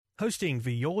Hosting for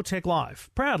Your Tech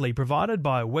Life, proudly provided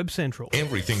by Web Central.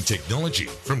 Everything technology,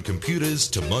 from computers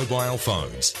to mobile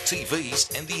phones,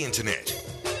 TVs and the internet.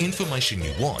 Information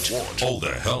you want, all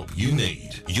the help you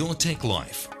need. Your Tech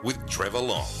Life with Trevor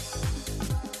Long.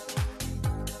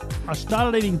 I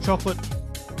started eating chocolate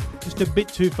just a bit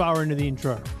too far into the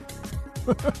intro.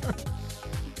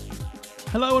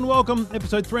 Hello and welcome,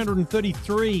 episode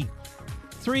 333.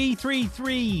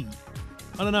 333.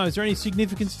 I don't know, is there any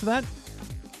significance to that?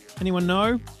 Anyone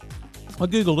know? I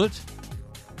googled it.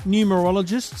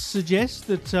 Numerologists suggest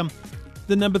that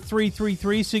the number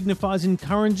 333 signifies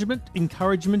encouragement,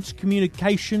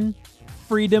 communication,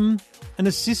 freedom, and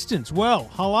assistance. Well,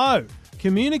 hello.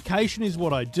 Communication is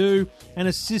what I do, and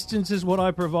assistance is what I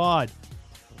provide.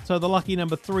 So the lucky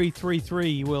number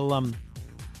 333 will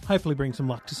hopefully bring some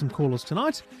luck to some callers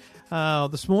tonight,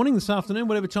 this morning, this afternoon,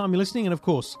 whatever time you're listening, and of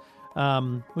course,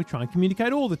 we try and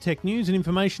communicate all the tech news and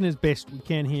information as best we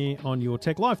can here on Your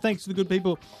Tech Life. Thanks to the good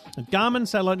people at Garmin,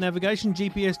 Satellite Navigation,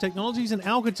 GPS Technologies, and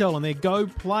Alcatel and their Go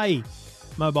Play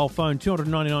mobile phone,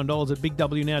 $299 at Big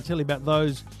W now. I'll tell you about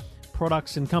those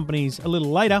products and companies a little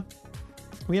later.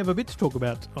 We have a bit to talk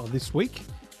about this week.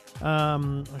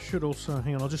 I should also,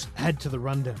 hang on, I'll just add to the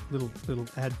rundown, little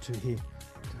add to here.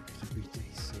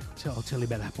 I'll tell you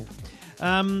about Apple.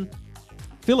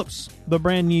 Philips, the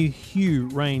brand new Hue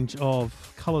range of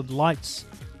coloured lights,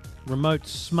 remote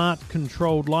smart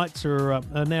controlled lights are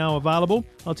now available.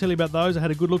 I'll tell you about those. I had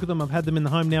a good look at them. I've had them in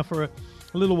the home now for a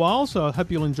little while, so I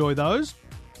hope you'll enjoy those.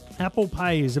 Apple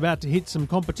Pay is about to hit some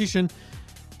competition,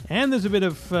 and there's a bit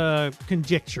of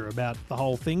conjecture about the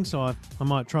whole thing, so I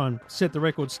might try and set the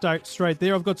record straight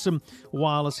there. I've got some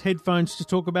wireless headphones to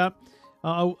talk about.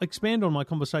 I'll expand on my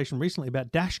conversation recently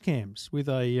about dash cams with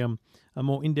a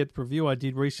more in-depth review I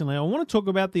did recently. I want to talk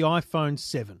about the iPhone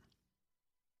 7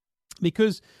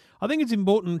 because I think it's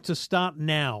important to start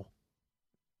now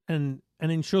and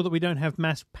ensure that we don't have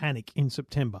mass panic in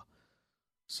September.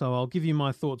 So I'll give you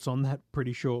my thoughts on that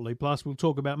pretty shortly. Plus, we'll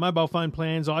talk about mobile phone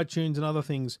plans, iTunes, and other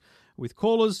things with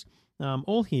callers,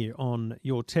 all here on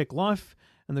Your Tech Life.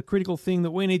 And the critical thing that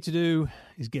we need to do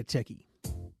is get techie.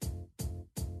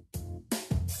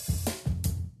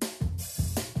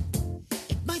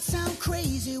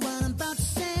 Crazy what I'm about to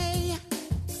say,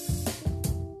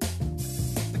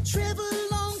 but Trevor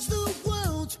Long's the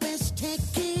world's best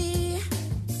techie.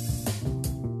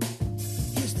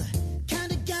 He's the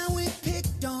kind of guy we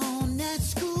picked on at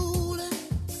school,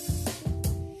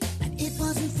 and it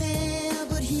wasn't fair,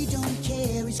 but he don't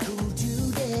care, he's cool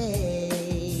today.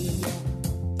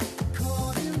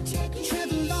 Call him techie.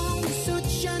 Trevor Long is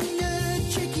such a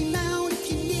nerd, check him out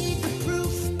if you need the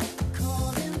proof.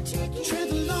 Call him techie.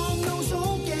 Trevor Long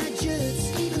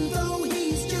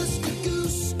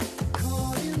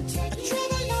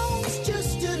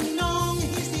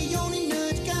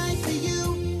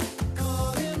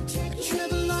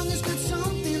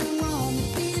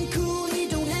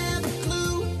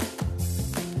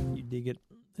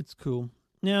It's cool.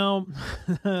 Now,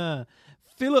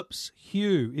 Philips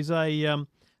Hue is a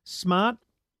smart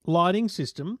lighting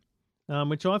system,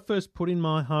 which I first put in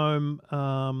my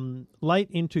home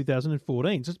late in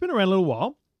 2014. So it's been around a little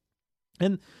while.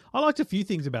 And I liked a few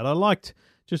things about it. I liked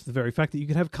just the very fact that you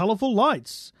could have colourful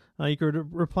lights. You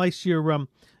could replace your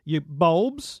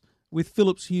bulbs with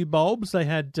Philips Hue bulbs. They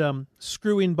had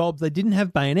screw-in bulbs. They didn't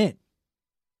have bayonet.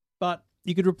 But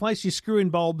you could replace your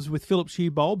screw-in bulbs with Philips Hue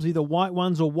bulbs, either white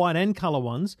ones or white and colour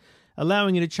ones,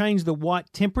 allowing you to change the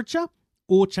white temperature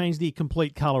or change the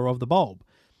complete colour of the bulb.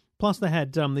 Plus they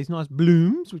had these nice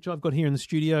blooms, which I've got here in the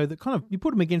studio, that kind of, you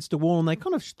put them against a wall and they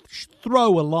kind of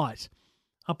throw a light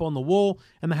up on the wall,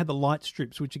 and they had the light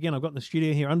strips, which again I've got in the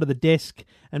studio here under the desk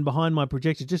and behind my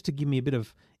projector just to give me a bit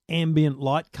of ambient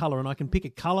light colour, and I can pick a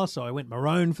colour, so I went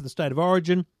maroon for the state of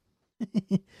origin.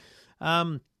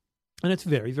 And it's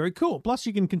very, very cool. Plus,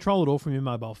 you can control it all from your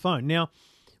mobile phone. Now,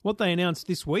 what they announced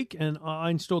this week, and I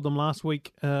installed them last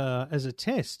week as a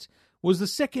test, was the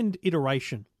second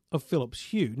iteration of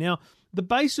Philips Hue. Now, the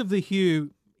base of the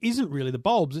Hue isn't really the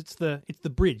bulbs, it's the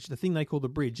bridge, the thing they call the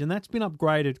bridge, and that's been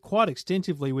upgraded quite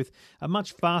extensively with a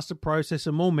much faster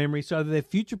processor, more memory, so that they've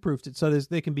future-proofed it, so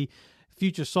there can be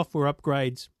future software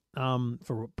upgrades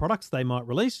for products they might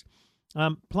release.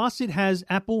 Plus, it has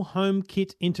Apple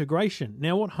HomeKit integration.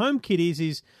 Now, what HomeKit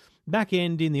is back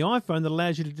end in the iPhone that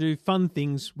allows you to do fun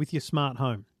things with your smart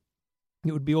home.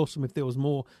 It would be awesome if there was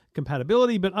more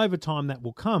compatibility, but over time that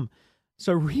will come.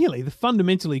 So really, the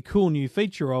fundamentally cool new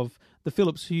feature of the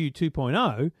Philips Hue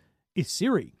 2.0 is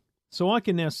Siri. So I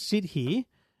can now sit here.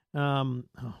 All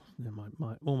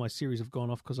my Siris have gone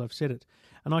off because I've said it.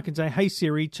 And I can say, hey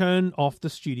Siri, turn off the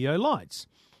studio lights.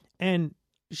 And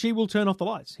she will turn off the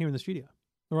lights here in the studio.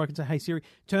 Or I can say, hey, Siri,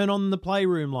 turn on the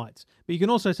playroom lights. But you can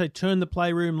also say, turn the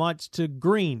playroom lights to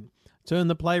green. Turn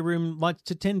the playroom lights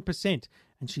to 10%.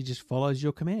 And she just follows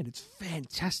your command. It's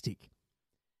fantastic.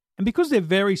 And because they're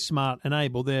very smart and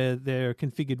able, they're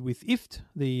configured with IFT,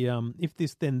 the if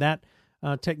this then that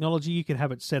technology. You can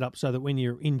have it set up so that when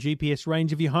you're in GPS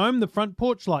range of your home, the front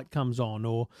porch light comes on,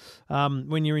 or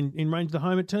when you're in range of the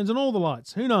home, it turns on all the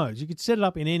lights. Who knows? You could set it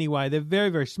up in any way. They're very,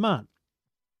 very smart.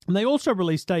 And they also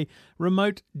released a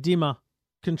remote dimmer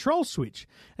control switch.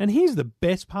 And here's the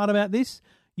best part about this.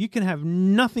 You can have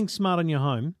nothing smart on your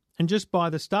home and just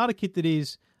buy the starter kit that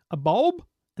is a bulb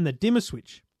and the dimmer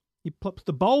switch. You plop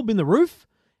the bulb in the roof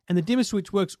and the dimmer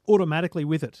switch works automatically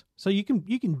with it. So you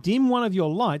can dim one of your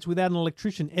lights without an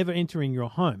electrician ever entering your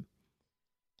home.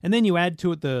 And then you add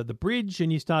to it the bridge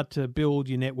and you start to build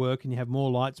your network and you have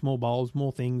more lights, more bulbs,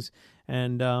 more things,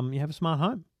 and you have a smart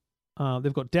home.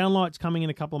 They've got downlights coming in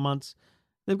a couple of months.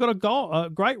 They've got a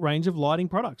great range of lighting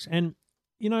products. And,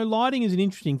 you know, lighting is an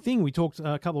interesting thing. We talked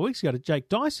a couple of weeks ago to Jake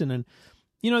Dyson, and,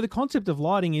 you know, the concept of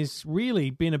lighting is really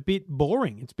been a bit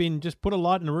boring. It's been just put a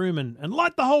light in a room and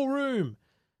light the whole room.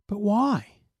 But why?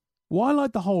 Why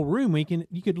light the whole room?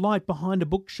 You could light behind a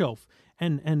bookshelf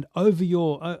and over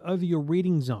your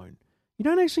reading zone. You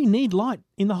don't actually need light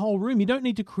in the whole room. You don't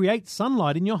need to create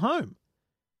sunlight in your home.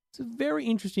 It's a very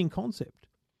interesting concept.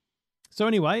 So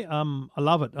anyway, I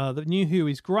love it. The new Hue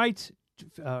is great.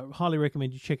 Highly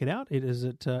recommend you check it out. It is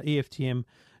at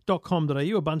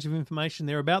EFTM.com.au. A bunch of information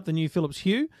there about the new Philips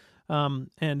Hue.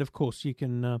 And of course, you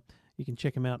can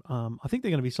check them out. I think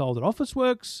they're going to be sold at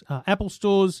Officeworks, Apple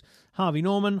stores, Harvey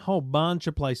Norman, whole bunch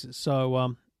of places.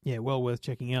 So yeah, well worth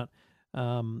checking out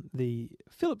the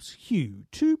Philips Hue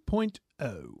 2.0.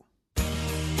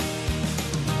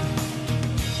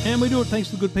 And we do it thanks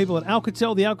to the good people at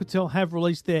Alcatel. The Alcatel have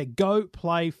released their Go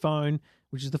Play phone,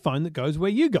 which is the phone that goes where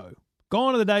you go.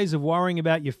 Gone are the days of worrying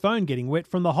about your phone getting wet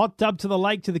from the hot tub to the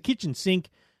lake to the kitchen sink.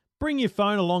 Bring your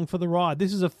phone along for the ride.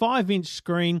 This is a 5-inch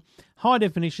screen, high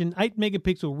definition,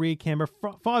 8-megapixel rear camera,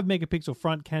 5-megapixel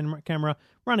front camera,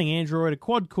 running Android, a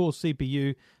quad-core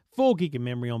CPU, 4 gig of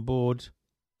memory on board.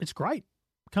 It's great.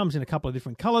 Comes in a couple of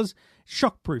different colours.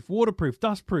 Shockproof, waterproof,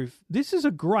 dustproof. This is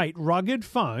a great, rugged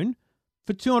phone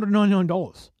for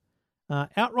 $299.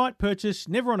 Outright purchase,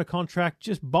 never on a contract.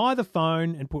 Just buy the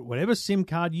phone and put whatever SIM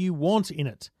card you want in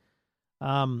it.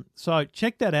 So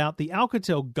check that out. The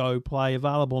Alcatel Go Play,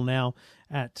 available now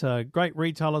at great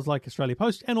retailers like Australia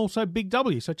Post and also Big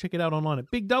W. So check it out online at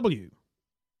Big W.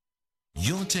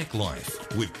 Your Tech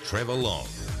Life with Trevor Long.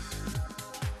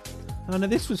 Now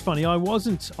this was funny. I was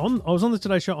on the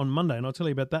Today Show on Monday, and I'll tell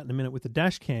you about that in a minute with the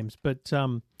dash cams. But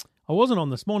I wasn't on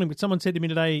this morning, but someone said to me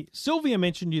today, Sylvia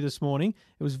mentioned you this morning.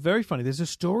 It was very funny. There's a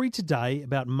story today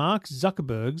about Mark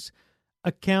Zuckerberg's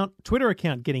Twitter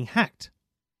account getting hacked.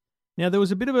 Now, there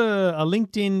was a bit of a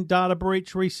LinkedIn data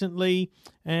breach recently,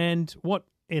 and what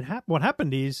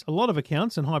happened is a lot of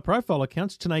accounts and high-profile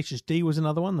accounts, Tenacious D was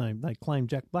another one, they claimed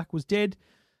Jack Black was dead.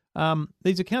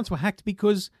 These accounts were hacked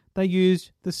because they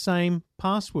used the same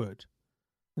password.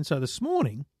 And so this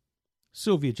morning,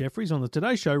 Sylvia Jeffries on the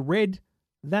Today Show read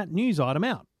that news item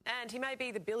out. And he may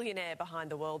be the billionaire behind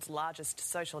the world's largest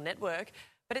social network,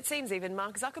 but it seems even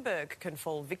Mark Zuckerberg can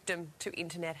fall victim to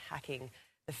internet hacking.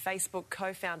 The Facebook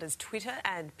co-founder's Twitter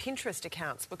and Pinterest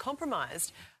accounts were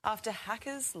compromised after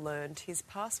hackers learned his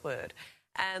password.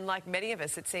 And like many of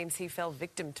us, it seems he fell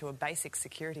victim to a basic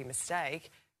security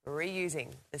mistake,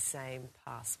 reusing the same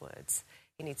passwords.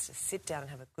 He needs to sit down and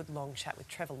have a good long chat with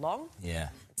Trevor Long. Yeah.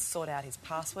 And sort out his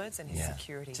passwords and his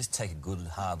security. Just take a good,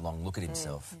 hard, long look at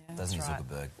himself, doesn't he,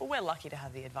 Zuckerberg? Well, we're lucky to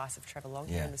have the advice of Trevor Long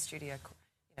here in the studio,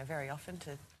 very often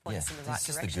to point us in the right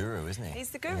direction. He's just the guru, isn't he?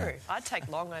 He's the guru. Yeah. I'd take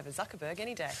Long over Zuckerberg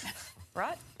any day,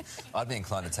 right? I'd be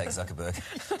inclined to take Zuckerberg.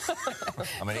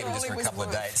 I mean, even just for a couple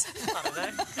of dates. I don't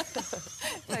know.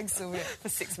 Thanks, Sylvia, for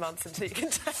 6 months until you can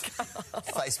take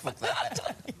Facebook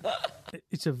that.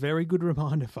 It's a very good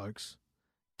reminder, folks.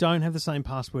 Don't have the same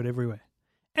password everywhere.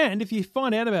 And if you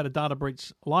find out about a data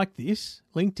breach like this,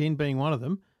 LinkedIn being one of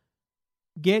them,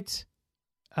 get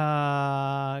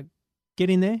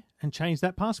in there and change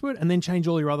that password, and then change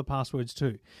all your other passwords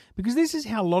too. Because this is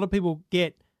how a lot of people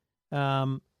get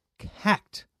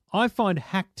hacked. I find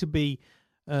hacked to be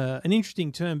an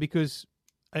interesting term because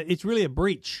it's really a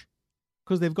breach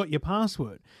because they've got your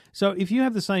password. So if you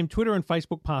have the same Twitter and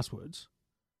Facebook passwords,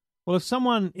 well, if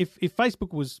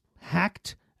Facebook was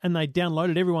hacked and they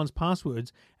downloaded everyone's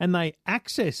passwords and they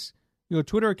access your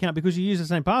Twitter account because you use the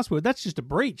same password, that's just a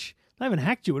breach. They haven't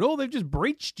hacked you at all. They've just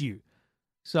breached you.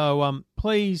 So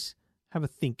please have a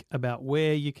think about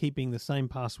where you're keeping the same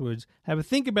passwords. Have a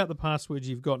think about the passwords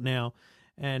you've got now,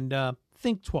 and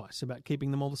think twice about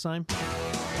keeping them all the same.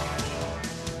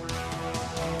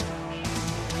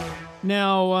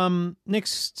 Now,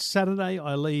 next Saturday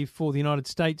I leave for the United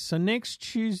States. So next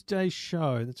Tuesday's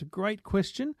show, that's a great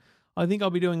question. I think I'll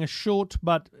be doing a short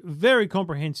but very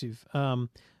comprehensive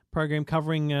program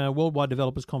covering Worldwide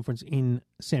Developers Conference in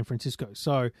San Francisco.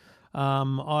 So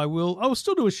I will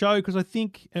still do a show because I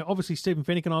think obviously Stephen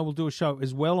Fennick and I will do a show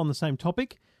as well on the same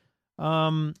topic.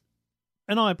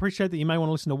 And I appreciate that you may want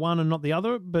to listen to one and not the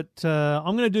other, but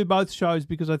I'm going to do both shows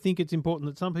because I think it's important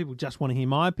that some people just want to hear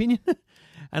my opinion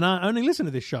and I only listen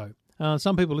to this show.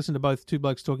 Some people listen to both Two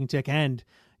Blokes Talking Tech and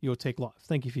Your Tech Live.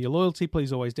 Thank you for your loyalty.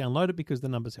 Please always download it because the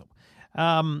numbers help.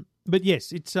 But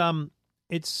yes, it's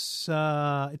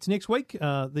next week.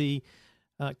 The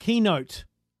keynote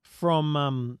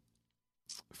from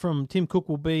Tim Cook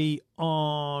will be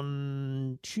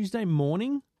on Tuesday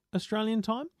morning Australian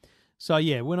time. So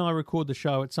yeah, when I record the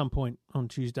show at some point on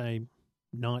Tuesday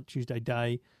night, Tuesday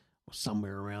day, or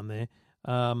somewhere around there,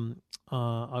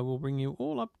 I will bring you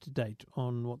all up to date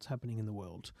on what's happening in the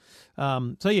world.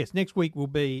 So yes, next week will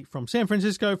be from San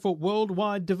Francisco for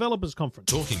Worldwide Developers Conference.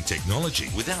 Talking technology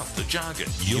without the jargon.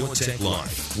 Your Tech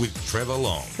Life with Trevor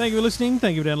Long. Thank you for listening.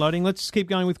 Thank you for downloading. Let's keep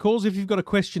going with calls. If you've got a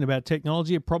question about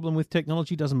technology, a problem with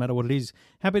technology, doesn't matter what it is.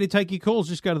 Happy to take your calls.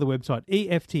 Just go to the website,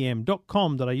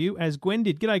 eftm.com.au, as Gwen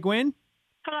did. G'day, Gwen.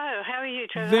 Hello, how are you,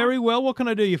 Trevor? Very well. What can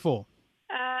I do you for?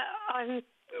 I'm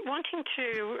wanting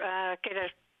to get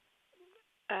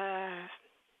a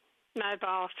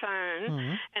mobile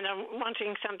phone, and I'm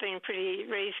wanting something pretty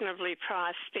reasonably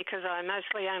priced because I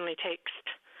mostly only text.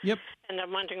 Yep. And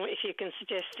I'm wondering if you can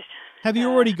suggest... Have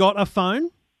you already got a phone,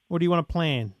 or do you want a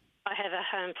plan? I have a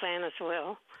home plan as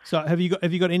well. So have you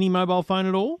got any mobile phone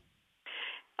at all?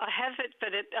 I have it, but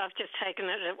I've just taken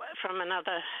it from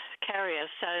another carrier,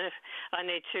 so I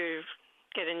need to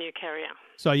get a new carrier.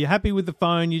 So you're happy with the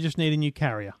phone, you just need a new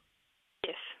carrier?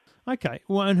 Yes. Okay.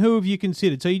 Well, and who have you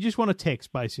considered? So you just want a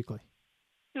text, basically?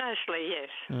 Mostly, yes.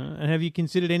 And have you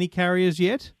considered any carriers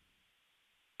yet?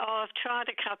 Oh, I've tried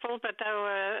a couple, but they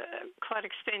were quite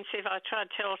expensive. I tried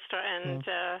Telstra and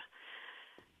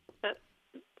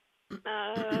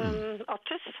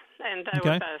Optus, and they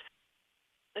were both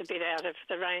a bit out of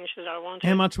the range that I wanted.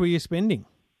 How much were you spending?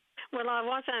 Well, I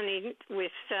was only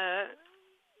with a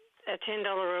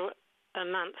 $10 a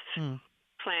month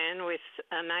plan with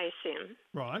a Maysim.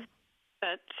 Right.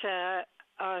 But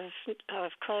I've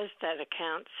closed that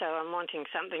account, so I'm wanting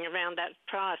something around that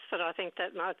price, but I think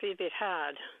that might be a bit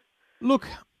hard. Look,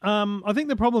 I think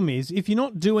the problem is if you're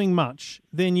not doing much,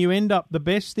 then you end up, the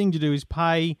best thing to do is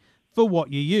pay for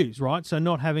what you use, right? So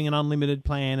not having an unlimited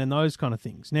plan and those kind of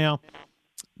things. Now,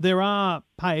 there are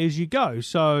pay-as-you-go.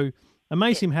 So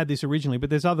Maysim had this originally, but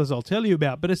there's others I'll tell you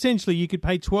about. But essentially, you could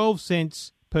pay 12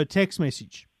 cents per text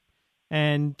message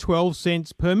and 12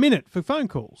 cents per minute for phone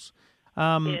calls.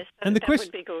 Yes, and that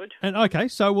would be good. And okay,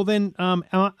 so well then,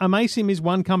 Maysim is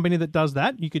one company that does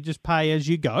that. You could just pay as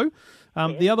you go.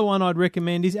 The other one I'd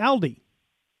recommend is Aldi.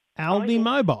 Aldi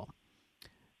Mobile.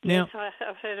 Now, yes,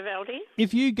 I've heard of Aldi.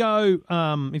 If you go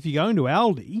into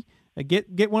Aldi,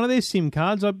 get one of their SIM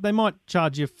cards. They might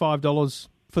charge you $5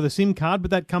 for the SIM card,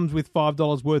 but that comes with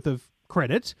 $5 worth of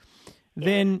credit.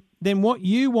 Yeah. Then what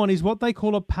you want is what they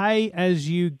call a pay as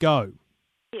you go.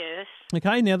 Yes.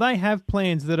 Okay. Now they have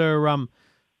plans that are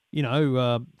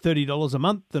 $30 a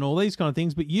month and all these kind of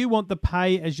things, but you want the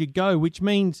pay as you go, which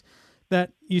means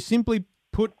that you simply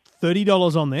put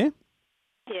 $30 on there.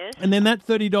 Yes. And then that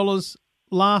 $30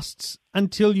 lasts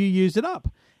until you use it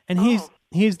up. And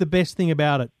here's the best thing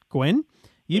about it, Gwen.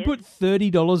 You put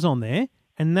 $30 on there,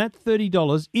 and that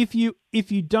 $30, if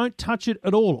you don't touch it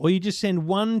at all, or you just send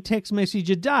one text message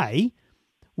a day,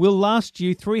 will last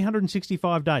you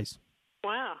 365 days.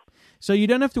 Wow. So you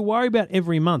don't have to worry about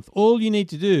every month. All you need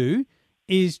to do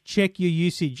is check your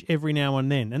usage every now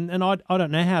and then. And I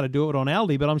don't know how to do it on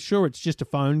Aldi, but I'm sure it's just a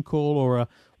phone call or a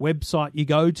website you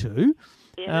go to.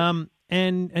 Yeah.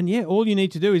 And all you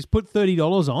need to do is put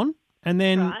 $30 on, and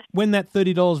then when that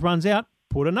 $30 runs out,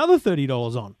 put another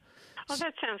 $30 on. Oh,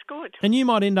 that sounds good. And you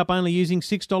might end up only using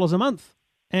 $6 a month,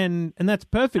 and that's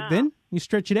perfect then. You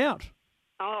stretch it out.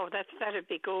 Oh, that'd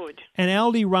be good. And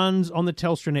Aldi runs on the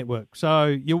Telstra network, so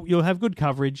you'll have good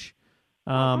coverage.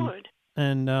 Good.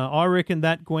 And I reckon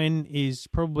that, Gwen, is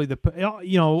probably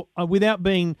without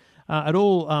being at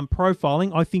all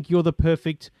profiling, I think you're the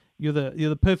perfect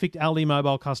Aldi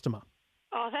mobile customer.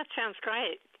 Oh, that sounds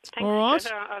great. Thanks, All right.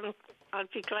 Trevor. I'd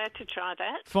be glad to try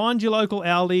that. Find your local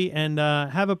Aldi and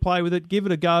have a play with it. Give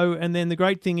it a go. And then the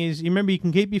great thing is, you remember you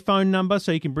can keep your phone number,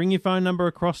 so you can bring your phone number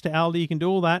across to Aldi. You can do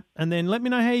all that. And then let me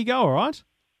know how you go, all right?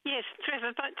 Yes,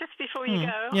 Trevor, but just before you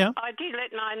go, yeah. I did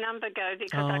let my number go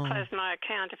because I closed my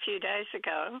account a few days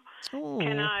ago. Oh.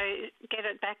 Can I get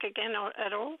it back again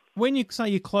at all? When you say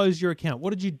you closed your account,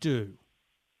 what did you do?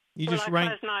 You Well, just I rang...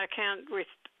 closed my account with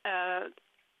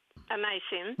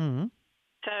Amazon. Mm-hmm.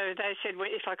 So they said, well,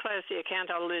 if I close the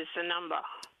account, I'll lose the number.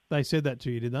 They said that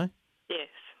to you, did they? Yes.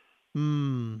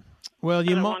 Well,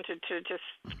 you But I might... wanted to just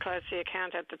close the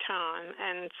account at the time,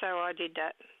 and so I did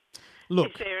that.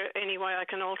 Look, Is there any way I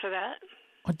can alter that?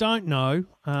 I don't know.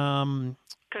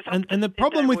 'Cause And the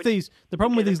problem with these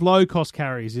low cost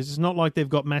carriers is it's not like they've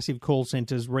got massive call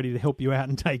centres ready to help you out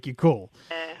and take your call.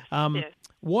 Yes.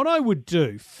 What I would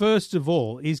do first of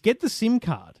all is get the SIM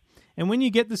card. And when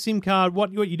you get the SIM card,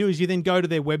 what you do is you then go to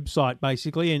their website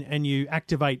basically and you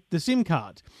activate the SIM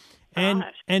card. And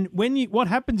Right. and what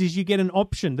happens is you get an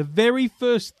option. The very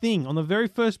first thing on the very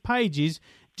first page is,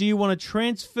 do you want to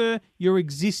transfer your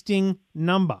existing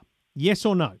number? Yes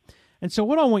or no? And so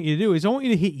what I want you to do is I want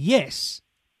you to hit yes.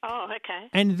 Oh, okay.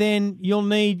 And then you'll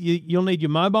need your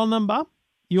mobile number.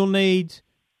 You'll need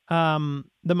the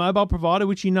mobile provider,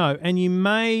 which you know. And you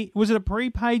may... Was it a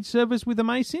prepaid service with a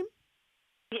MaySim?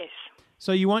 Yes.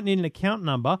 So you won't need an account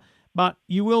number, but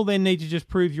you will then need to just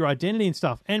prove your identity and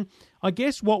stuff. And I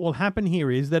guess what will happen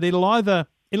here is that it'll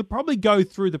probably go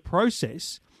through the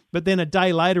process, but then a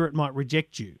day later it might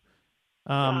reject you.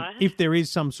 Right. If there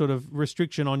is some sort of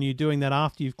restriction on you doing that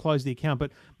after you've closed the account.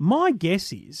 But my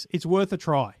guess is it's worth a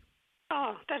try.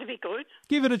 Oh, that'd be good.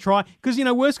 Give it a try. Because,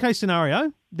 worst case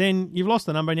scenario, then you've lost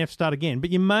the number and you have to start again. But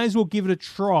you may as well give it a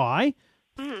try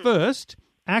first,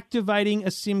 activating a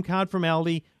SIM card from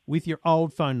Aldi with your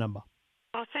old phone number.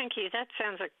 Oh, thank you. That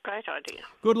sounds a great idea.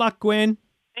 Good luck, Gwen.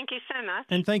 Thank you so much.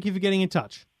 And thank you for getting in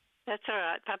touch. That's all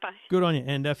right. Bye-bye. Good on you.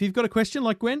 And if you've got a question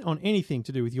like Gwen on anything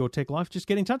to do with your tech life, just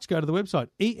get in touch. Go to the website,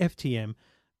 eftm.com.au.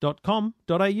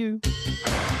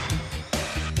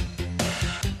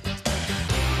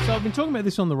 So I've been talking about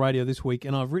this on the radio this week,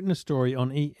 and I've written a story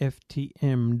on eftm.com.au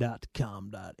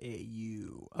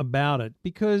about it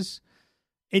because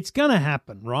it's going to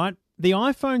happen, right? The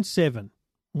iPhone 7,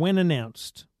 when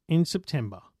announced in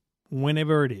September,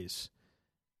 whenever it is,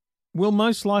 will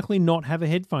most likely not have a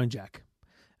headphone jack.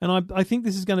 And I think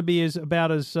this is going to be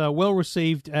about as well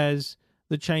received as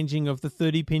the changing of the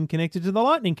 30-pin connector to the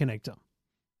Lightning connector.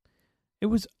 It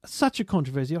was such a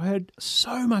controversy. I heard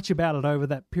so much about it over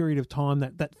that period of time,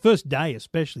 that first day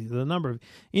especially. The number of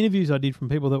interviews I did from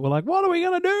people that were like, what are we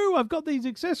going to do? I've got these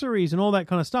accessories and all that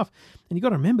kind of stuff. And you got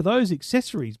to remember those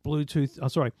accessories,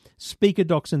 speaker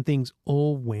docks and things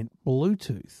all went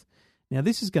Bluetooth. Now,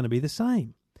 this is going to be the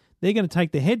same. They're going to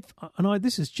take the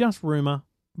this is just rumour,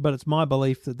 but it's my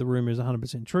belief that the rumour is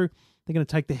 100% true. They're going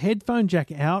to take the headphone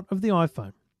jack out of the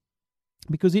iPhone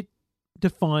because it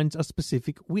defines a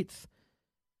specific width.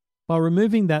 By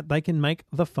removing that, they can make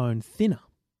the phone thinner.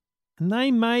 And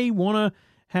they may want to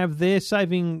have their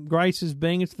saving grace as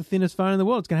being it's the thinnest phone in the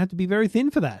world. It's going to have to be very thin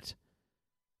for that.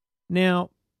 Now,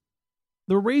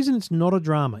 the reason it's not a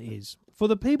drama is for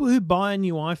the people who buy a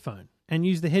new iPhone and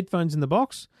use the headphones in the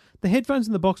box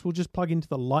will just plug into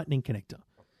the Lightning connector.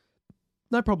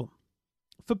 No problem.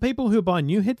 For people who buy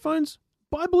new headphones,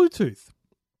 buy Bluetooth.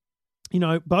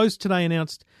 Bose today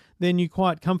announced their new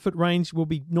Quiet Comfort range will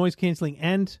be noise cancelling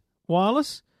and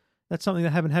wireless. That's something they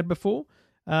haven't had before.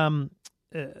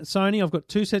 Sony, I've got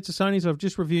two sets of Sonys. I've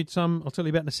just reviewed some, I'll tell you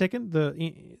about in a second,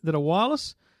 that are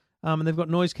wireless. And they've got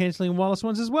noise cancelling and wireless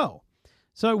ones as well.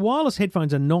 So wireless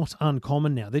headphones are not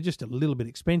uncommon now. They're just a little bit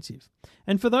expensive.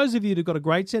 And for those of you who've got a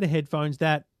great set of headphones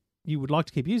that you would like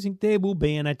to keep using, there will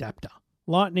be an adapter.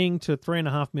 Lightning to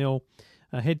 3.5mm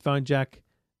headphone jack,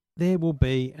 there will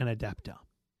be an adapter.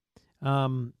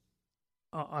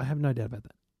 I have no doubt about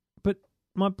that. But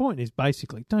my point is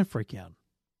basically, don't freak out.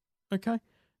 Okay?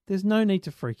 There's no need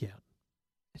to freak out.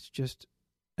 It's just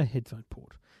a headphone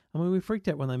port. I mean, we freaked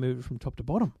out when they moved it from top to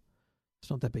bottom.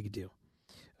 It's not that big a deal.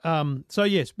 So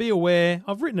yes, be aware.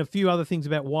 I've written a few other things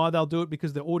about why they'll do it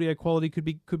because the audio quality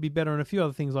could be better and a few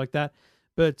other things like that.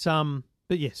 But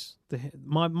yes,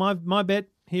 my bet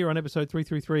here on episode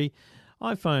 333,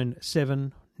 iPhone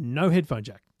 7, no headphone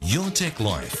jack. Your Tech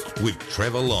Life with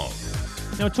Trevor Long.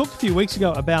 Now, I talked a few weeks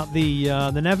ago about the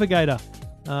Navigator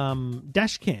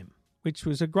dash cam, which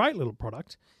was a great little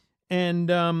product, and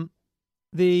I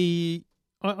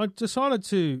decided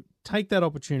to take that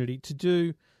opportunity to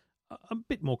do a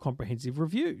bit more comprehensive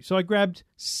review. So I grabbed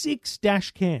 6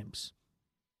 dash cams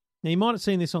Now, you might have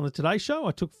seen this on the Today Show.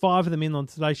 I took 5 of them in on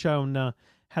the Today Show and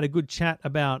had a good chat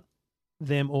about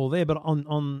them all there. But on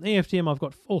EFTM, I've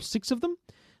got all 6 of them.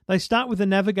 They start with the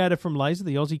Navigator from Laser,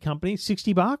 the Aussie company,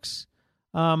 $60.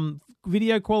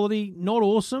 Video quality, not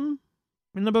awesome.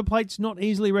 The number plate's not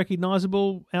easily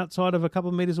recognisable outside of a couple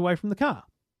of metres away from the car.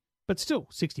 But still,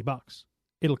 $60.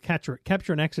 It'll capture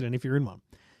an accident if you're in one.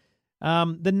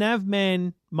 The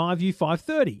Navman MyView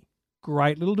 530.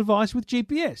 Great little device with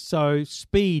GPS, so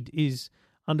speed is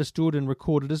understood and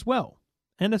recorded as well.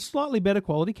 And a slightly better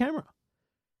quality camera.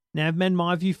 Navman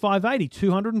MyView 580,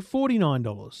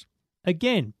 $249.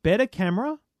 Again, better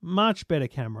camera, much better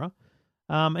camera,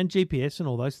 and GPS and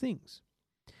all those things.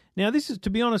 Now, this is, to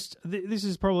be honest, this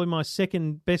is probably my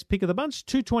second best pick of the bunch.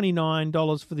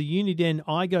 $229 for the Uniden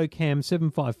iGo Cam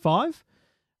 755.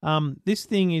 This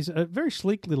thing is a very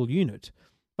sleek little unit,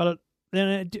 but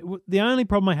the only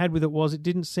problem I had with it was it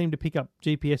didn't seem to pick up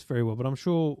GPS very well, but I'm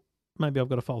sure maybe I've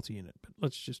got a faulty unit, but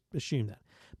let's just assume that.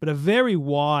 But a very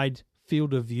wide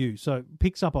field of view, so it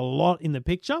picks up a lot in the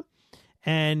picture,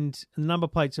 and the number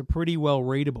plates are pretty well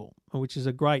readable, which is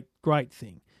a great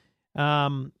thing.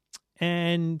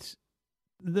 And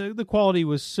the quality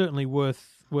was certainly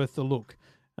worth the look.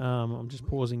 I'm just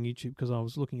pausing YouTube because I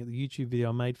was looking at the YouTube video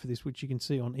I made for this, which you can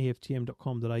see on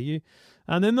EFTM.com.au.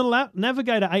 And then the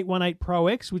Navigator 818 Pro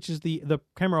X, which is the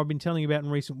camera I've been telling you about in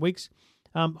recent weeks.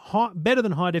 Better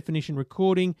than high-definition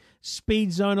recording,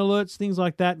 speed zone alerts, things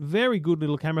like that. Very good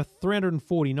little camera,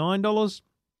 $349.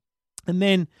 And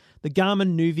then the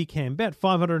Garmin Nuvi Cam, about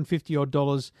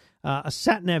 $550 odd. A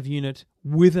sat-nav unit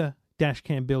with a dash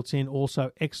cam built in, also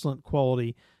excellent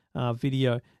quality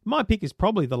video. My pick is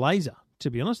probably the Laser, to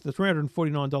be honest, the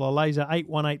 $349 Laser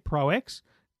 818 Pro X.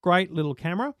 Great little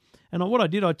camera. And what I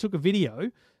did, I took a video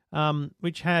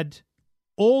which had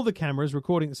all the cameras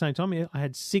recording at the same time. I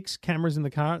had 6 cameras in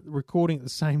the car recording at the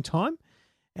same time.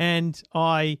 And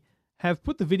I have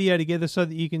put the video together so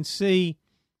that you can see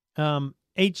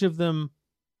each of them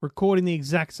recording the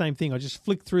exact same thing. I just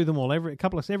flick through them all. Every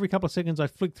couple of seconds, I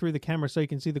flick through the camera so you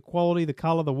can see the quality, the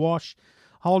color, the wash,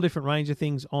 a whole different range of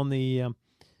things on the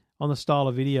style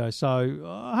of video. So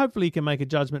hopefully you can make a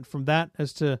judgment from that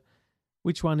as to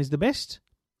which one is the best.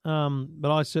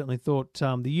 But I certainly thought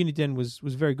the Uniden was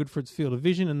very good for its field of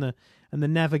vision, and the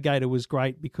Navigator was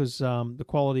great because the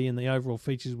quality and the overall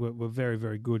features were very,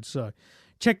 very good. So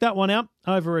check that one out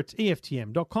over at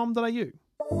EFTM.com.au.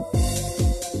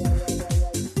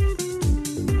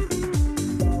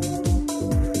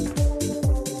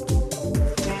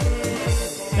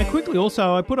 Now, quickly,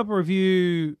 also, I put up a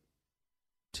review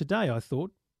today, I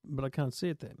thought, but I can't see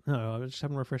it there. No, I just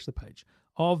haven't refreshed the page,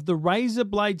 of the Razer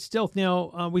Blade Stealth.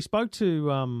 Now, we spoke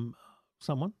to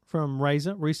someone from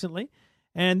Razer recently,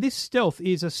 and this Stealth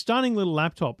is a stunning little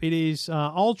laptop. It is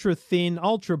ultra thin,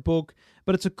 ultra book,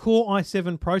 but it's a Core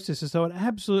i7 processor, so it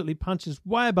absolutely punches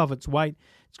way above its weight.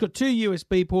 It's got 2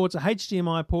 USB ports, a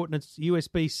HDMI port, and it's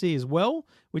USB-C as well,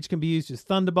 which can be used as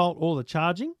Thunderbolt or the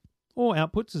charging, or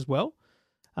outputs as well.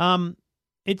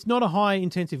 It's not a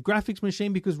high-intensive graphics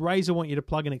machine because Razer want you to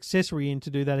plug an accessory in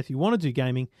to do that if you want to do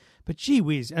gaming. But gee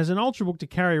whiz, as an Ultrabook to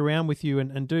carry around with you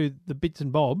and do the bits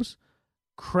and bobs,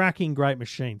 cracking great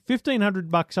machine.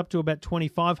 $1,500 up to about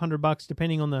 $2,500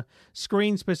 depending on the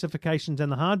screen specifications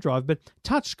and the hard drive, but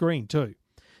touch screen too.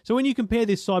 So when you compare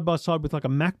this side by side with like a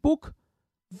MacBook,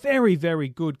 very, very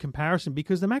good comparison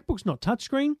because the MacBook's not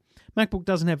touchscreen. MacBook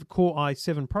doesn't have a Core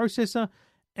i7 processor,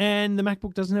 and the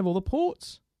MacBook doesn't have all the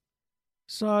ports.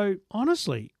 So,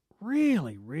 honestly,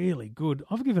 really, really good.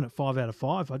 I've given it 5 out of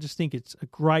 5. I just think it's a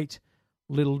great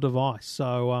little device.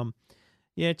 So,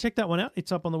 yeah, check that one out.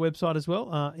 It's up on the website as well,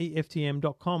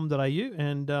 EFTM.com.au.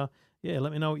 And, yeah,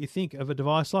 let me know what you think of a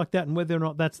device like that and whether or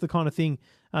not that's the kind of thing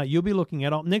you'll be looking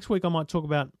at. Next week, I might talk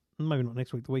about, maybe not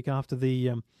next week, the week after,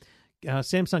 the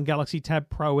Samsung Galaxy Tab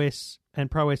Pro S and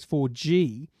Pro S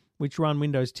 4G, which run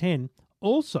Windows 10.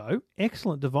 Also,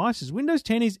 excellent devices. Windows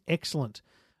 10 is excellent.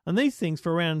 And these things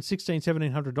for around $1,600,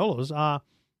 $1,700 are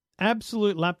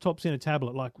absolute laptops in a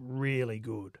tablet, like really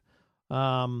good.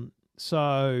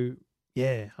 So,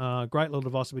 yeah, great little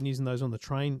device. I've been using those on the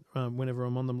train whenever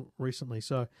I'm on them recently.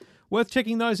 So, worth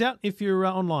checking those out if you're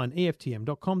online,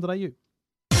 EFTM.com.au.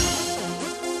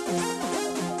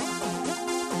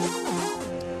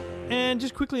 And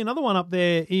just quickly, another one up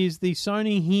there is the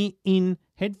Sony Hear-In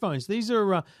headphones. These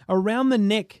are around the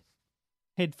neck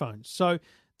headphones. So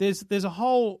there's a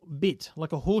whole bit,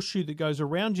 like a horseshoe that goes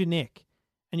around your neck,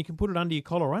 and you can put it under your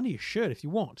collar or under your shirt if you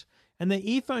want. And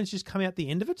the earphones just come out the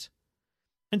end of it.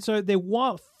 And so they're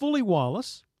fully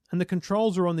wireless, and the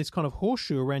controls are on this kind of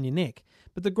horseshoe around your neck.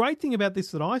 But the great thing about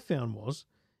this that I found was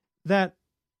that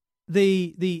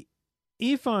the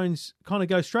earphones kind of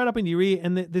go straight up into your ear,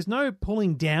 and there's no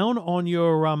pulling down on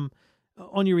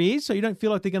your ears, so you don't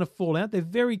feel like they're going to fall out. They're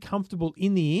very comfortable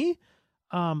in the ear.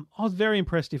 I was very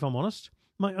impressed, if I'm honest.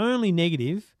 My only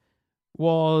negative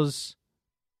was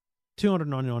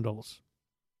 $299.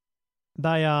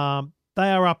 They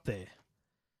are up there.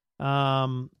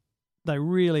 They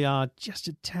really are just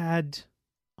a tad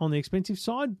on the expensive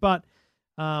side, but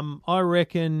I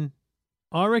reckon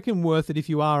worth it if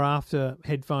you are after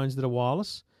headphones that are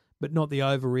wireless, but not the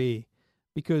over-ear.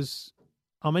 Because,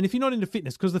 I mean, if you're not into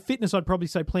fitness, because the fitness, I'd probably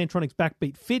say Plantronics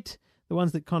Backbeat Fit, the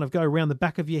ones that kind of go around the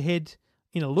back of your head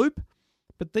in a loop.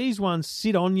 But these ones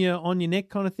sit on your neck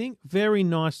kind of thing. Very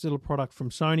nice little product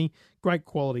from Sony. Great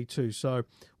quality too. So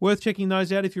worth checking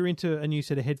those out if you're into a new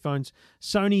set of headphones.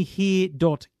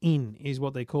 SonyHear.in is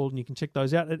what they're called, and you can check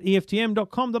those out at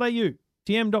EFTM.com.au.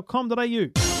 TM.com.au.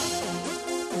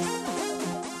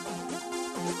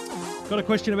 Got a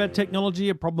question about technology,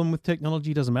 a problem with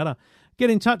technology, doesn't matter.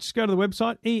 Get in touch, just go to the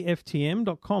website,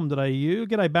 EFTM.com.au.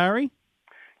 G'day, Barry.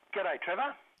 G'day,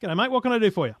 Trevor. G'day, mate. What can I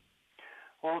do for you?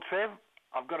 Well, Trev,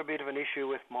 I've got a bit of an issue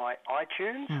with my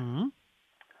iTunes. Mm-hmm.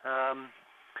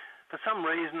 For some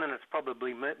reason, and it's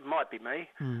probably might be me,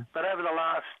 but over the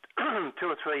last 2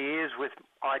 or 3 years with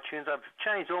iTunes, I've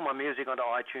changed all my music onto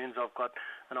iTunes. I've got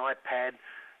an iPad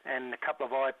and a couple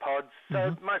of iPods,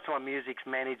 so most of my music's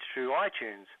managed through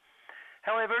iTunes.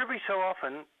 However, every so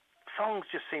often, songs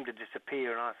just seem to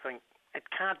disappear, and I think, it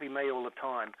can't be me all the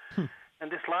time.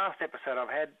 And this last episode,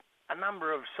 I've had a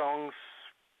number of songs,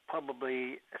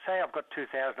 probably, say I've got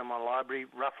 2,000 in my library,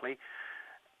 roughly.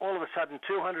 All of a sudden,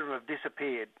 200 of them have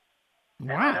disappeared.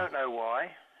 Wow. And I don't know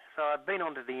why. So I've been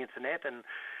onto the internet and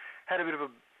had a bit of a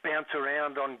bounce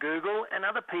around on Google, and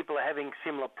other people are having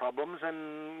similar problems.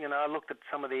 And, you know, I looked at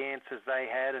some of the answers they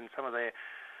had and some of their...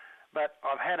 But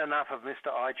I've had enough of Mr.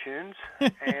 iTunes,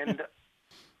 and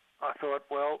I thought,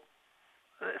 well,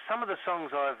 some of the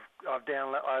songs I've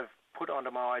put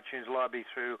onto my iTunes library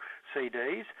through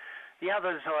CDs. The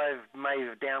others may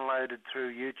have downloaded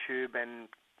through YouTube and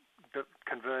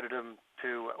converted them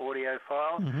to audio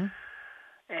files. Mm-hmm.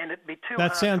 And it'd be too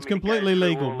That hard sounds for me to go completely through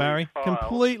legal, all Barry. these files.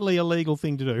 Completely illegal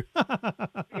thing to do.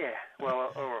 Yeah,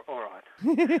 well, all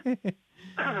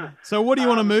right. So what do you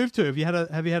want to move to? Have you had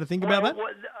to think about that? Well,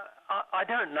 I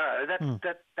don't know.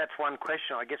 That's one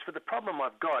question, I guess. But the problem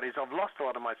I've got is I've lost a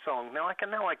lot of my songs. Now I can,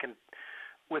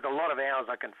 with a lot of hours,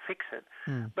 I can fix it.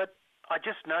 But I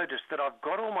just noticed that I've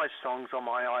got all my songs on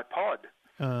my iPod,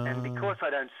 and because I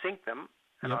don't sync them,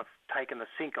 and I've taken the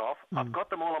sync off, I've got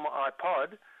them all on my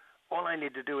iPod. All I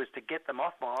need to do is to get them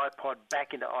off my iPod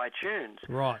back into iTunes.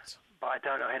 Right. But I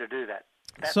don't know how to do that.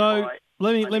 That's So why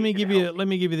let I me need give your you help. let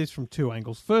me give you this from two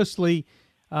angles. Firstly,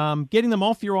 getting them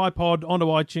off your iPod onto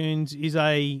iTunes is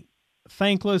a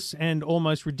thankless and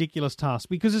almost ridiculous task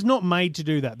because it's not made to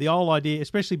do that. The whole idea,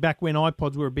 especially back when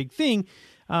iPods were a big thing,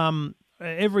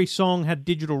 every song had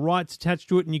digital rights attached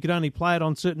to it, and you could only play it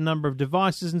on a certain number of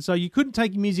devices, and so you couldn't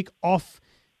take your music off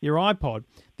your iPod.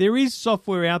 There is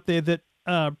software out there that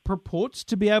purports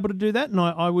to be able to do that, and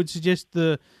I would suggest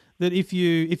that if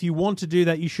you want to do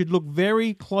that, you should look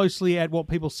very closely at what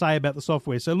people say about the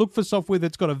software. So look for software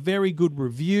that's got a very good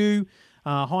review,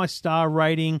 high star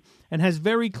rating, and has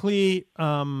very clear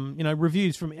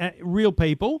reviews from real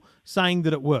people saying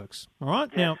that it works. All right?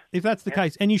 Yes. Now, if that's the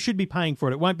case, and you should be paying for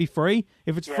it, it won't be free.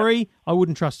 If it's free, I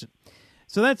wouldn't trust it.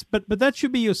 So but that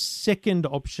should be your second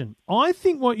option. I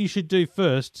think what you should do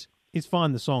first is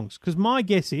find the songs, because my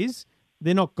guess is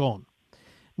they're not gone.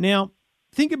 Now,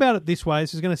 think about it this way.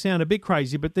 This is going to sound a bit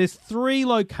crazy, but there's 3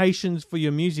 locations for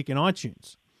your music in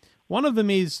iTunes. One of them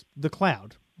is the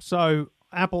cloud. So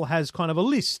Apple has kind of a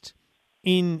list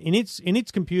in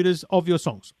its computers of your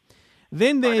songs.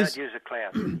 Then there's I don't use a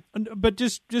cloud. but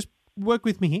just work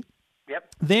with me here.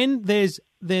 Yep. Then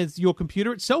there's your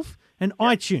computer itself, and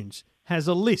iTunes has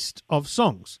a list of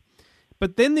songs.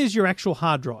 But then there's your actual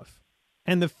hard drive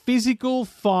and the physical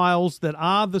files that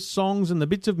are the songs and the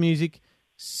bits of music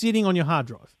sitting on your hard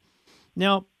drive.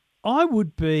 Now, I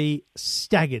would be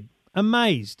staggered,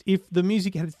 amazed, if the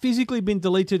music had physically been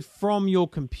deleted from your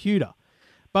computer.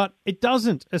 But it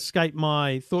doesn't escape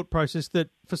my thought process that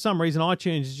for some reason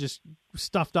iTunes is just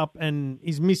stuffed up and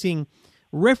is missing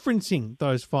referencing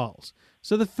those files.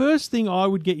 So the first thing I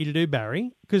would get you to do,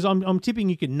 Barry, because I'm tipping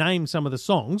you can name some of the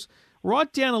songs,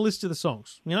 write down a list of the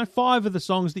songs. 5 of the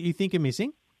songs that you think are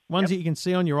missing, ones that you can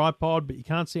see on your iPod but you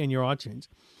can't see on your iTunes.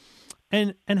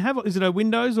 And is it a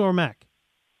Windows or a Mac?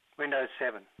 Windows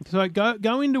 7. So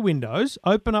go into Windows,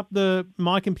 open up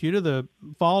My Computer, the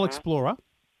File Explorer,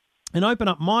 and open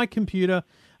up My Computer,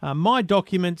 My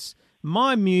Documents,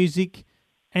 My Music,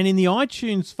 and in the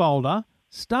iTunes folder,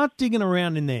 Start digging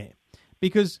around in there,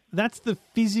 because that's the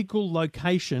physical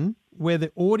location where the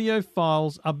audio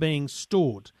files are being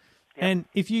stored. Yep. And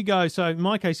if you go, so in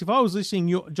my case, if I was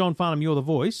listening John Farnham, You're the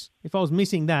Voice, if I was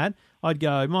missing that, I'd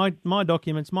go, my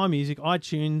documents, my music,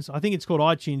 iTunes, I think it's called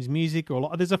iTunes Music,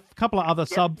 or there's a couple of other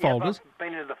subfolders. I've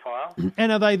been into the file.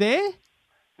 And are they there?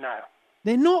 No.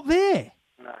 They're not there.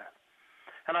 No.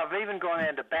 And I've even gone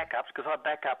into backups, because I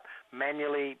back up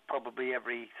manually probably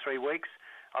every 3 weeks.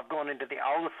 I've gone into the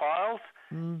older files,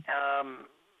 and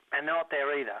they're not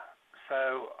there either.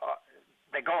 So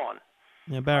they're gone.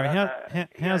 Now, Barry,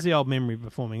 how's the old memory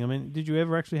performing? I mean, did you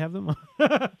ever actually have them?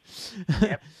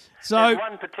 Yep. So there's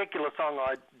one particular song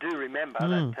I do remember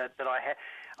that I had.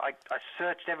 I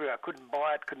searched everywhere. I couldn't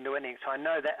buy it, couldn't do anything. So I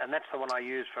know that, and that's the one I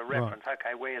use for reference. Right.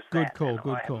 Okay, where's good that? Call, and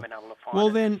good I call. haven't been able to find well,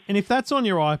 it. then, and if that's on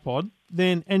your iPod,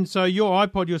 then, and so your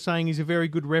iPod, you're saying, is a very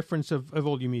good reference of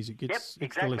all your music. It's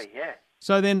exactly, the list. yeah.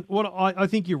 So then, what I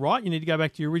think you're right. You need to go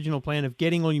back to your original plan of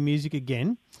getting all your music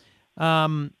again,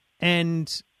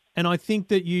 and I think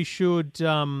that you should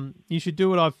do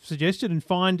what I've suggested and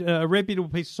find a reputable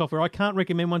piece of software. I can't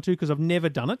recommend one too because I've never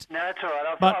done it. No, that's all right.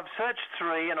 I've searched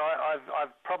 3, and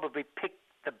I've probably picked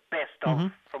the best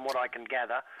of from what I can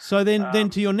gather. So then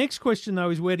to your next question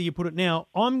though is, where do you put it now?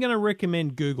 I'm going to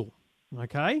recommend Google.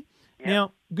 Okay. Yep.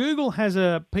 Now Google has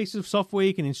a piece of software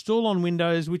you can install on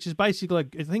Windows, which is basically,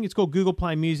 I think it's called Google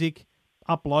Play Music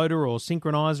Uploader or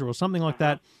Synchronizer or something like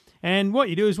that. And what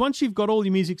you do is, once you've got all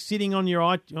your music sitting on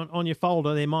your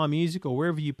folder, their My Music or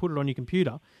wherever you put it on your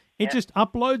computer, it just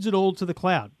uploads it all to the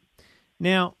cloud.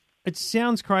 Now, it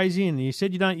sounds crazy, and you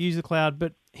said you don't use the cloud,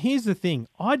 but here's the thing.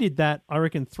 I did that, I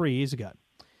reckon, 3 years ago.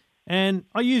 And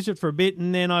I used it for a bit,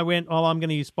 and then I went, I'm going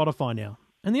to use Spotify now.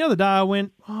 And the other day I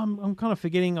went, I'm kind of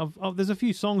forgetting, there's a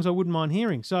few songs I wouldn't mind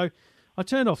hearing. So I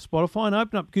turned off Spotify and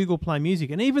opened up Google Play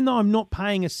Music. And even though I'm not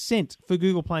paying a cent for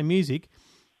Google Play Music,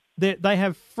 they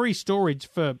have free storage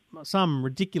for some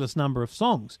ridiculous number of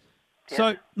songs. Yep.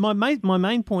 So my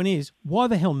main point is, why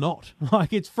the hell not?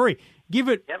 Like, it's free. Give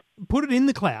it, put it in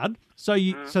the cloud. So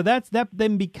that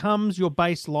then becomes your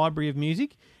base library of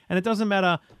music, and it doesn't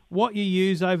matter what you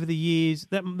use over the years.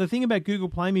 The thing about Google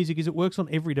Play Music is it works on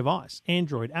every device: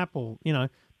 Android, Apple, the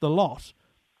lot,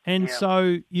 and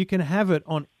so you can have it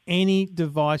on any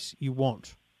device you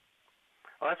want.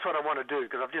 Well, that's what I want to do,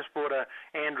 because I've just bought an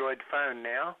Android phone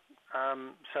now.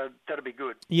 So that'll be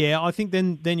good. Yeah, I think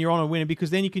then you're on a winner, because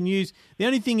then you can use. The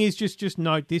only thing is, just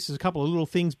note this, is a couple of little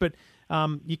things, but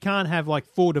you can't have like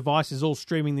 4 devices all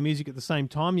streaming the music at the same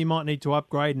time. You might need to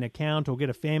upgrade an account or get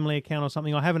a family account or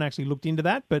something. I haven't actually looked into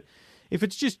that, but if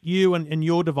it's just you and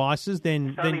your devices,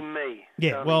 then only me.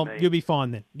 Yeah, well, you'll be fine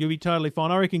then. You'll be totally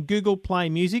fine. I reckon Google Play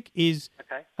Music is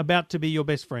about to be your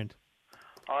best friend.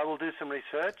 I will do some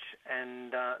research,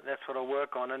 and that's what I'll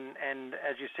work on. And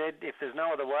as you said, if there's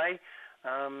no other way,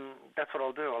 that's what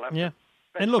I'll do. I'll have to.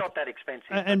 But and it's look, not that expensive.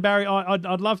 And Barry,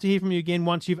 I'd love to hear from you again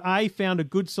once you've found a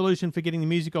good solution for getting the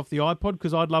music off the iPod,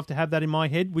 because I'd love to have that in my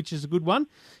head, which is a good one.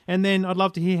 And then I'd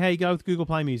love to hear how you go with Google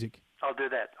Play Music. I'll do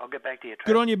that. I'll get back to you, Trav.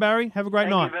 Good on you, Barry. Have a great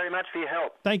night. Thank you very much for your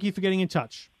help. Thank you for getting in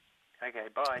touch. Okay,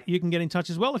 bye. You can get in touch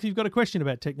as well if you've got a question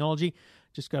about technology.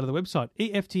 Just go to the website,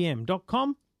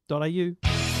 eftm.com.au.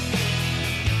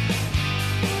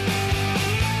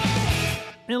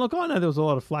 Now, look, I know there was a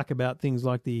lot of flack about things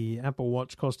like the Apple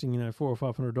Watch costing, $400 or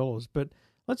 $500, but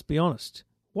let's be honest,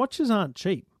 watches aren't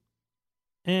cheap.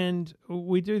 And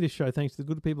we do this show thanks to the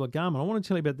good people at Garmin. I want to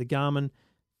tell you about the Garmin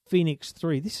Fenix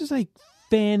 3. This is a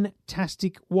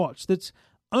fantastic watch that's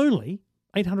only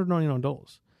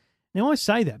 $899. Now, I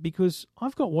say that because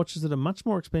I've got watches that are much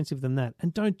more expensive than that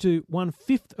and don't do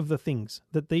 1/5 of the things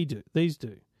that these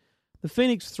do. The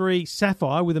Fenix 3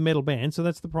 Sapphire with a metal band, so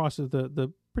that's the price of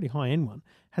the pretty high-end one,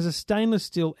 has a stainless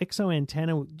steel exo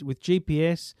antenna with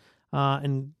GPS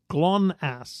and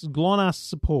GLONASS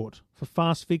support for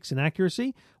fast fix and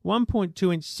accuracy,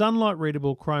 1.2-inch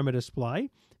sunlight-readable chroma display,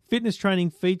 fitness training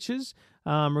features,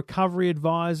 recovery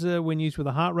advisor when used with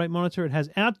a heart rate monitor. It has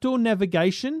outdoor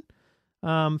navigation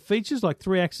features like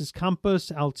 3-axis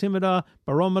compass, altimeter,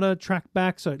 barometer, track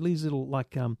back, so it leaves little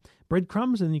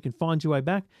breadcrumbs and you can find your way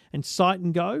back, and Sight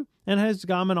and Go, and has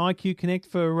Garmin IQ Connect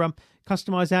for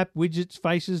customized app, widgets,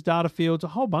 faces, data fields, a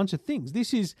whole bunch of things.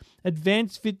 This is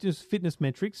advanced fitness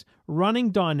metrics,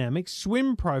 running dynamics,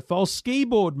 swim profile, ski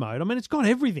board mode. I mean, it's got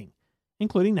everything,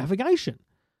 including navigation.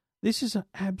 This is an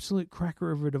absolute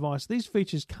cracker of a device. These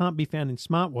features can't be found in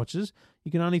smartwatches.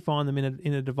 You can only find them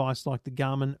in a device like the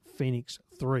Garmin Fenix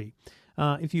 3.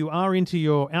 If you are into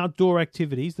your outdoor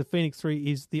activities, the Fenix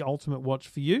 3 is the ultimate watch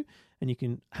for you, and you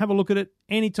can have a look at it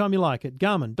anytime you like at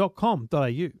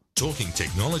garmin.com.au. Talking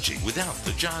technology without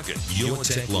the jargon. Your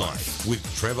Tech Life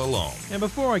with Trevor Long. Now,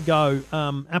 before I go,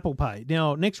 Apple Pay.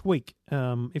 Now, next week,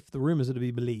 if the rumours are to be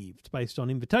believed, based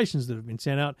on invitations that have been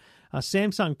sent out,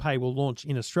 Samsung Pay will launch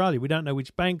in Australia. We don't know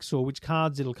which banks or which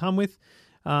cards it'll come with,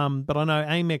 but I know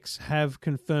Amex have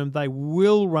confirmed they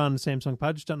will run Samsung Pay.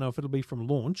 I just don't know if it'll be from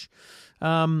launch.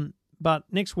 But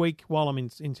next week, while I'm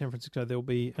in San Francisco, there'll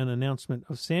be an announcement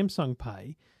of Samsung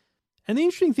Pay. And the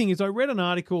interesting thing is I read an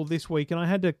article this week and I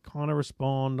had to kind of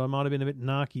respond. I might have been a bit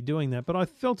narky doing that, but I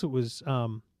felt it was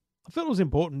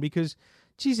important because,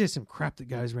 geez, there's some crap that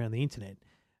goes around the internet.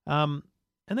 And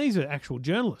these are actual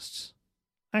journalists,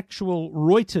 actual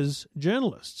Reuters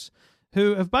journalists,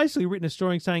 who have basically written a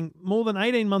story saying more than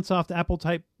 18 months after Apple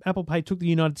Pay took the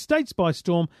United States by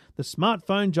storm, the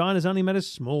smartphone giant has only made a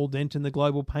small dent in the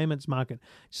global payments market,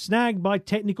 snagged by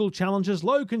technical challenges,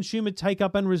 low consumer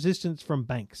take-up and resistance from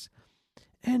banks.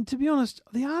 And to be honest,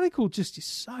 the article just is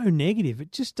so negative.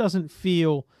 It just doesn't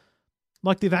feel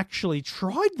like they've actually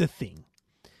tried the thing.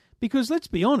 Because let's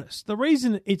be honest, the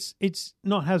reason it's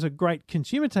not has a great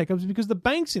consumer take-up is because the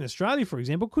banks in Australia, for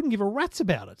example, couldn't give a rat's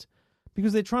about it.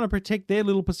 Because they're trying to protect their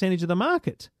little percentage of the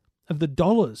market, of the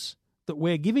dollars that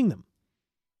we're giving them.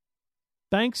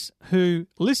 Banks who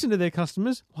listen to their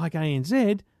customers, like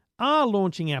ANZ, are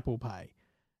launching Apple Pay.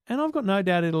 And I've got no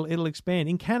doubt it'll expand.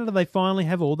 In Canada, they finally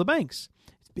have all the banks.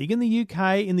 It's big in the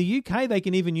UK. In the UK, they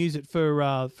can even use it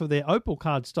for their Opal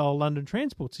card-style London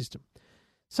transport system.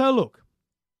 So look,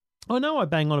 I know I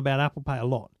bang on about Apple Pay a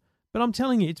lot. But I'm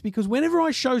telling you, it's because whenever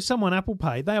I show someone Apple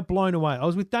Pay, they are blown away. I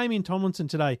was with Damien Tomlinson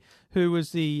today, who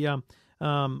was the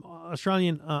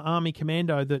Australian Army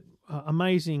commando that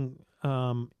amazing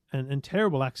and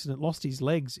terrible accident, lost his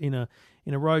legs in a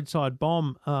roadside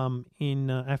bomb in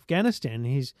Afghanistan.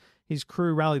 His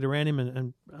crew rallied around him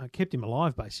and kept him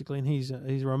alive, basically. And he's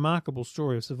a remarkable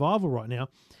story of survival right now.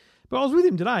 But I was with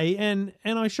him today, and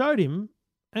I showed him,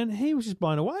 and he was just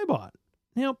blown away by it.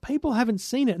 Now, people haven't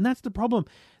seen it, and that's the problem.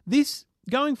 This,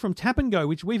 going from tap and go,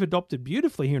 which we've adopted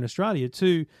beautifully here in Australia,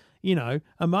 to,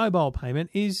 a mobile payment,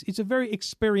 it's a very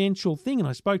experiential thing. And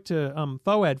I spoke to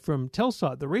Foad from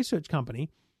Telsight, the research company.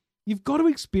 You've got to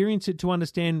experience it to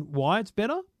understand why it's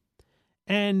better.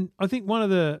 And I think one of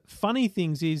the funny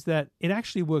things is that it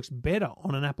actually works better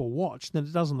on an Apple Watch than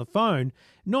it does on the phone,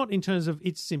 not in terms of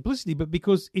its simplicity, but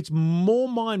because it's more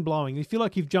mind-blowing. You feel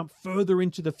like you've jumped further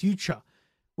into the future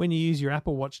when you use your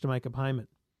Apple Watch to make a payment.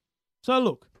 So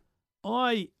look,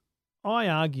 I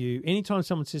argue anytime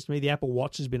someone says to me the Apple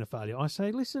Watch has been a failure, I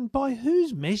say, listen, by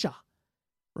whose measure,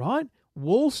 right?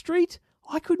 Wall Street?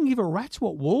 I couldn't give a rat's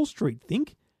what Wall Street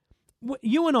think.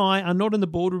 You and I are not in the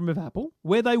boardroom of Apple,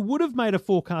 where they would have made a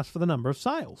forecast for the number of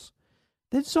sales.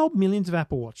 They've sold millions of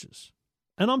Apple Watches.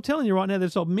 And I'm telling you right now,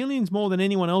 they've sold millions more than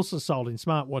anyone else has sold in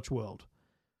smartwatch world.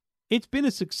 It's been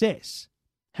a success.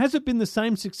 Has it been the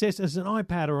same success as an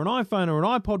iPad or an iPhone or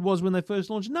an iPod was when they first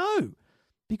launched? No,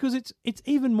 because it's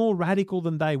even more radical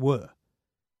than they were.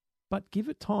 But give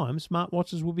it time,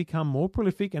 smartwatches will become more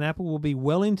prolific and Apple will be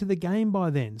well into the game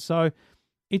by then. So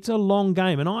it's a long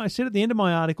game. And I said at the end of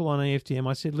my article on EFTM,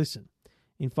 I said, listen,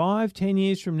 in 5-10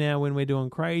 years from now when we're doing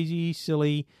crazy,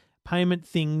 silly payment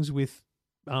things with,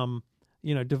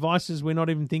 devices we're not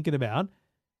even thinking about,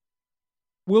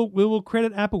 we will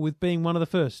credit Apple with being one of the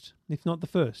first, if not the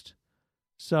first.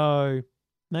 So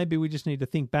maybe we just need to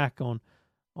think back on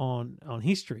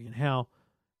history and how,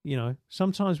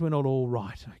 sometimes we're not all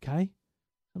right, okay?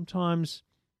 Sometimes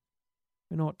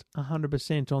we're not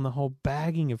 100% on the whole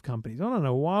bagging of companies. I don't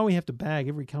know why we have to bag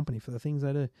every company for the things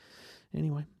they do.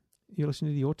 Anyway, you're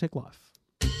listening to Your Tech Life.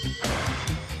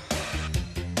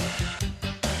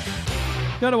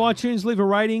 Go to iTunes, leave a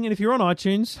rating, and if you're on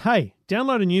iTunes, hey,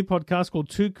 download a new podcast called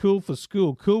Too Cool for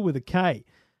School, cool with a K.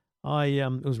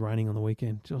 It was raining on the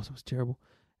weekend. Oh, it was terrible.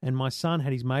 And my son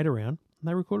had his mate around, and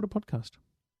they recorded a podcast.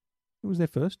 It was their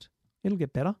first. It'll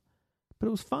get better, but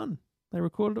it was fun. They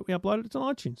recorded it, we uploaded it, it's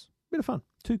on iTunes. Bit of fun.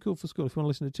 Too Cool for School if you want to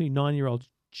listen to two 9-year-olds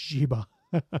gibber.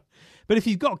 But if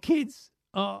you've got kids,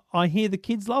 I hear the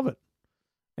kids love it.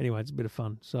 Anyway, it's a bit of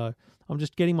fun. So I'm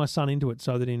just getting my son into it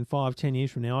so that in 5-10 years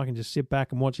from now, I can just sit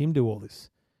back and watch him do all this.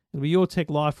 It'll be Your Tech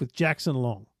Life with Jackson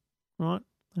Long. All right?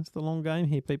 That's the long game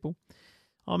here, people.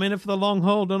 I'm in it for the long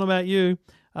haul. Don't know about you.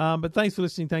 But thanks for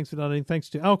listening. Thanks for donating. Thanks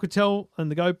to Alcatel and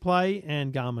the Go Play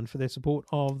and Garmin for their support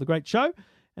of the great show.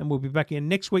 And we'll be back in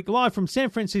next week live from San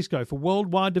Francisco for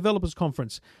Worldwide Developers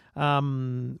Conference,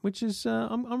 which is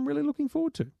I'm really looking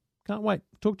forward to. Can't wait.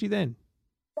 Talk to you then.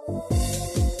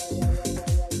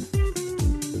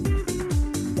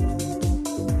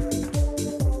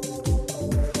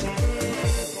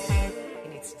 He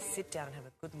needs to sit down and have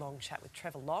a good long chat with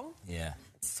Trevor Long. Yeah.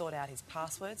 Sort out his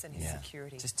passwords and his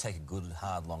security. Just take a good,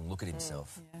 hard, long look at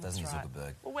himself, doesn't he,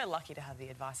 Zuckerberg? Well, we're lucky to have the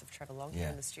advice of Trevor Long here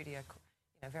in the studio,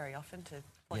 very often to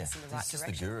point us in the right direction. He's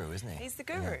just the guru, isn't he? He's the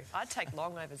guru. I'd take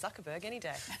Long over Zuckerberg any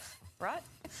day, right?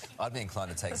 I'd be inclined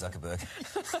to take Zuckerberg.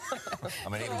 I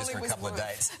mean, even just for a couple of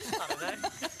dates. I don't know.